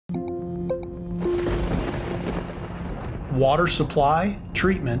Water supply,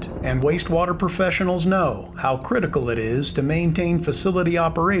 treatment, and wastewater professionals know how critical it is to maintain facility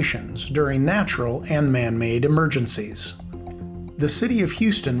operations during natural and man-made emergencies. The City of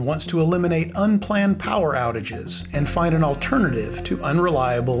Houston wants to eliminate unplanned power outages and find an alternative to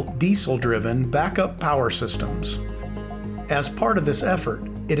unreliable, diesel-driven backup power systems. As part of this effort,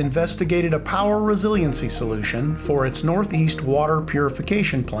 it investigated a power resiliency solution for its Northeast Water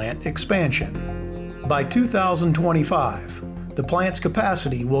Purification Plant expansion. By 2025, the plant's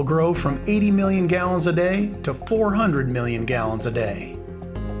capacity will grow from 80 million gallons a day to 400 million gallons a day.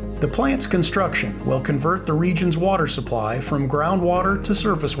 The plant's construction will convert the region's water supply from groundwater to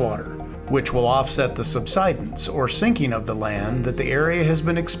surface water, which will offset the subsidence or sinking of the land that the area has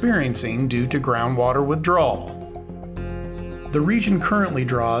been experiencing due to groundwater withdrawal. The region currently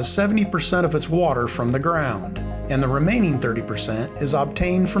draws 70% of its water from the ground, and the remaining 30% is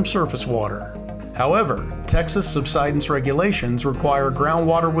obtained from surface water. However, Texas subsidence regulations require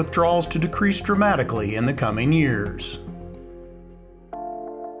groundwater withdrawals to decrease dramatically in the coming years.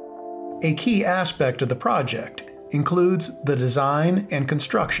 A key aspect of the project includes the design and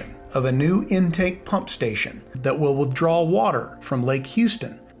construction of a new intake pump station that will withdraw water from Lake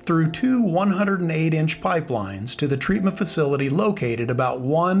Houston through two 108-inch pipelines to the treatment facility located about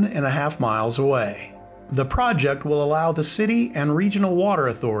 1.5 miles away. The project will allow the city and regional water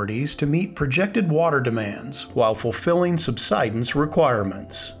authorities to meet projected water demands while fulfilling subsidence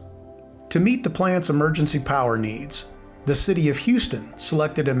requirements. To meet the plant's emergency power needs, the City of Houston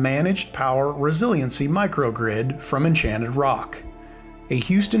selected a managed power resiliency microgrid from Enchanted Rock, a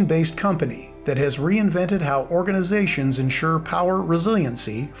Houston-based company that has reinvented how organizations ensure power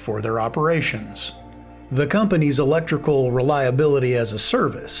resiliency for their operations. The company's electrical reliability as a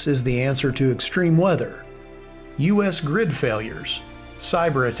service is the answer to extreme weather, U.S. grid failures,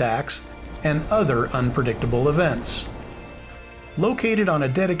 cyber attacks, and other unpredictable events. Located on a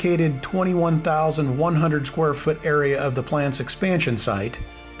dedicated 21,100 square foot area of the plant's expansion site,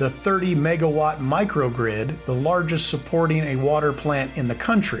 the 30-megawatt microgrid, the largest supporting a water plant in the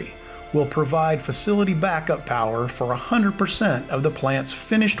country, will provide facility backup power for 100% of the plant's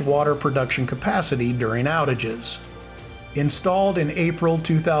finished water production capacity during outages. Installed in April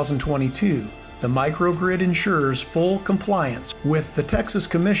 2022, the microgrid ensures full compliance with the Texas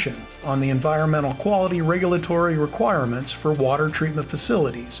Commission on the environmental quality regulatory requirements for water treatment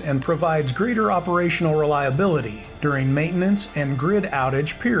facilities and provides greater operational reliability during maintenance and grid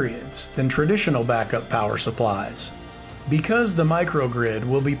outage periods than traditional backup power supplies. Because the microgrid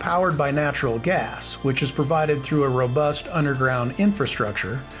will be powered by natural gas, which is provided through a robust underground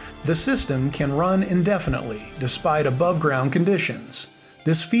infrastructure, the system can run indefinitely despite above-ground conditions.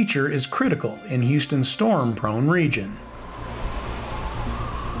 This feature is critical in Houston's storm-prone region.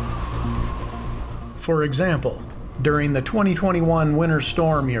 For example, during the 2021 winter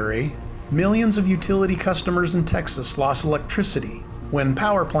storm Uri, millions of utility customers in Texas lost electricity when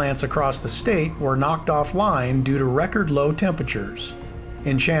power plants across the state were knocked offline due to record low temperatures.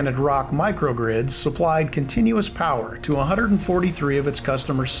 Enchanted Rock microgrids supplied continuous power to 143 of its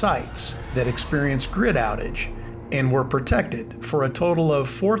customers' sites that experienced grid outage and were protected for a total of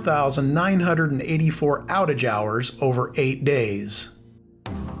 4,984 outage hours over 8 days.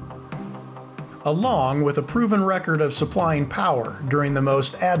 Along with a proven record of supplying power during the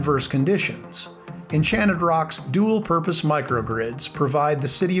most adverse conditions, Enchanted Rock's dual-purpose microgrids provide the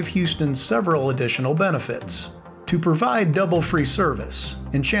City of Houston several additional benefits. To provide double-free service,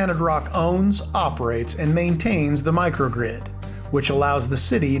 Enchanted Rock owns, operates, and maintains the microgrid, which allows the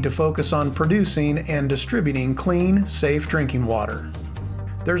city to focus on producing and distributing clean, safe drinking water.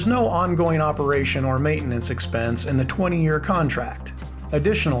 There's no ongoing operation or maintenance expense in the 20-year contract.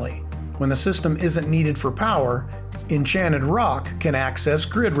 Additionally, when the system isn't needed for power, Enchanted Rock can access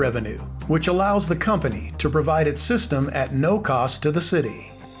grid revenue, which allows the company to provide its system at no cost to the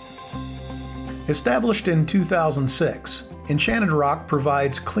city. Established in 2006, Enchanted Rock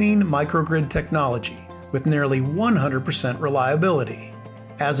provides clean microgrid technology with nearly 100% reliability.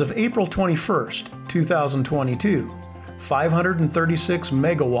 As of April 21, 2022, 536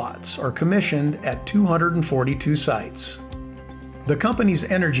 megawatts are commissioned at 242 sites. The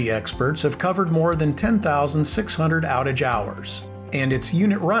company's energy experts have covered more than 10,600 outage hours, and its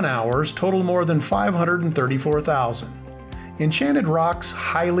unit run hours total more than 534,000. Enchanted Rock's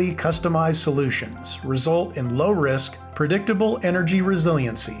highly customized solutions result in low-risk, predictable energy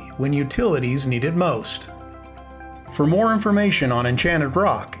resiliency when utilities need it most. For more information on Enchanted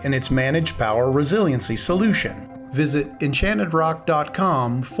Rock and its managed power resiliency solution, visit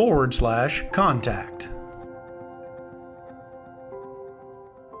enchantedrock.com/contact.